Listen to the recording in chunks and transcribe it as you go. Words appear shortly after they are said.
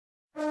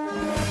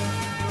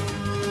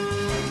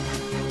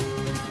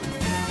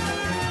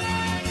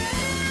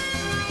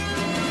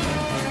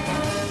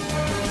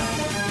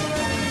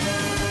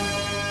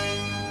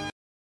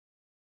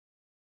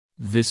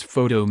This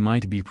photo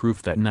might be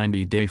proof that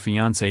 90 Day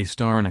Fiancé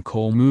star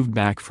Nicole moved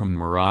back from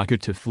Morocco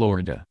to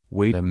Florida.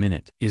 Wait a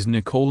minute. Is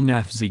Nicole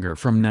Nafziger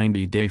from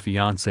 90 Day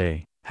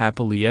Fiancé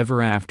happily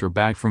ever after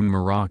back from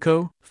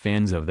Morocco?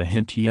 Fans of the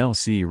hit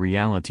TLC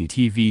reality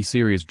TV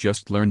series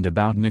just learned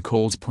about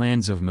Nicole's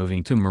plans of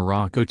moving to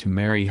Morocco to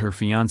marry her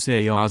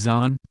fiancé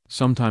Azan,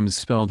 sometimes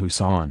spelled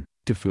Hussan,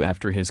 Tafu,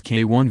 after his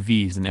K1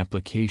 visa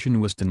application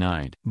was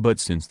denied. But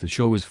since the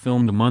show was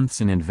filmed months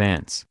in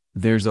advance,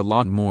 there's a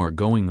lot more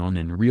going on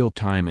in real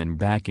time, and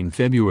back in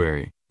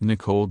February,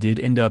 Nicole did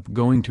end up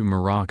going to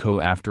Morocco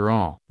after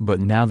all.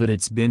 But now that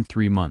it's been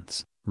 3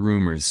 months,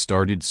 rumors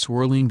started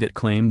swirling that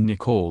claimed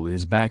Nicole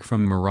is back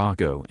from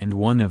Morocco, and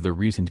one of the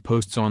recent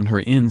posts on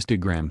her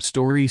Instagram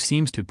story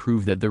seems to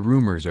prove that the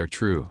rumors are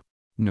true.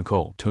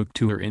 Nicole took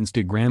to her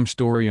Instagram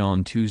story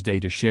on Tuesday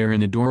to share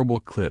an adorable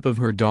clip of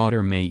her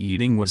daughter May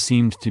eating what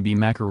seemed to be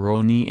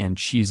macaroni and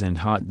cheese and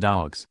hot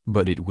dogs.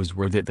 But it was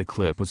where that the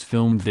clip was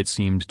filmed that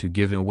seemed to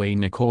give away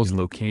Nicole's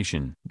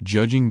location.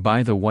 Judging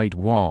by the white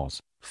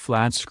walls,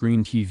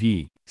 flat-screen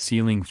TV,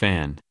 ceiling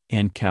fan,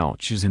 and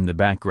couches in the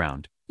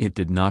background, it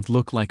did not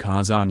look like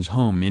Azan's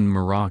home in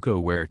Morocco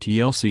where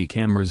TLC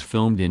cameras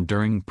filmed in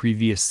during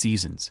previous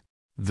seasons.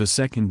 The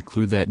second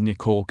clue that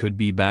Nicole could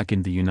be back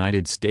in the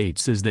United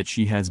States is that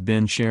she has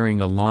been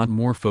sharing a lot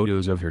more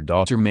photos of her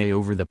daughter May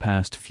over the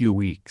past few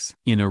weeks.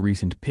 In a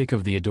recent pic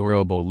of the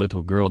adorable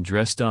little girl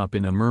dressed up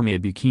in a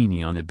mermaid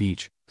bikini on a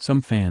beach,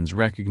 some fans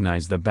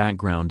recognized the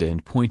background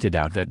and pointed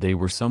out that they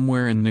were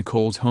somewhere in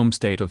Nicole's home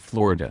state of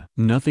Florida.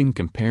 "Nothing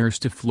compares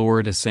to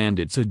Florida sand,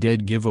 it's a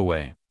dead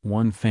giveaway,"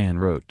 one fan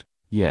wrote.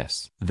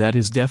 Yes, that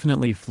is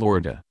definitely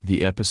Florida.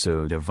 The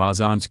episode of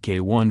Azan's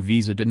K1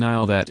 visa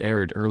denial that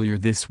aired earlier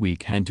this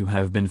week had to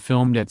have been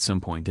filmed at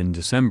some point in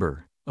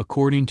December,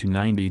 according to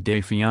 90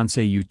 Day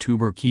Fiancé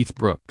YouTuber Keith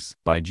Brooks.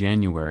 By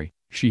January,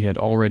 she had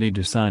already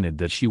decided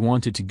that she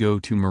wanted to go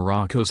to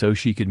Morocco so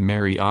she could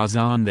marry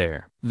Azan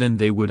there. Then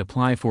they would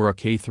apply for a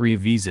K3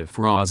 visa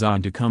for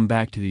Azan to come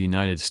back to the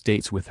United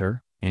States with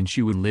her, and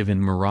she would live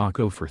in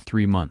Morocco for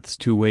 3 months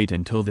to wait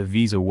until the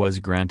visa was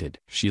granted.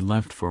 She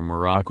left for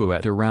Morocco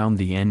at around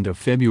the end of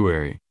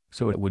February,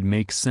 so it would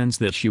make sense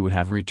that she would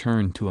have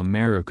returned to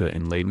America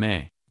in late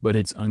May, but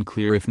it's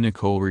unclear if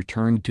Nicole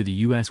returned to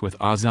the US with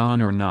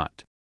Azan or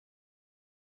not.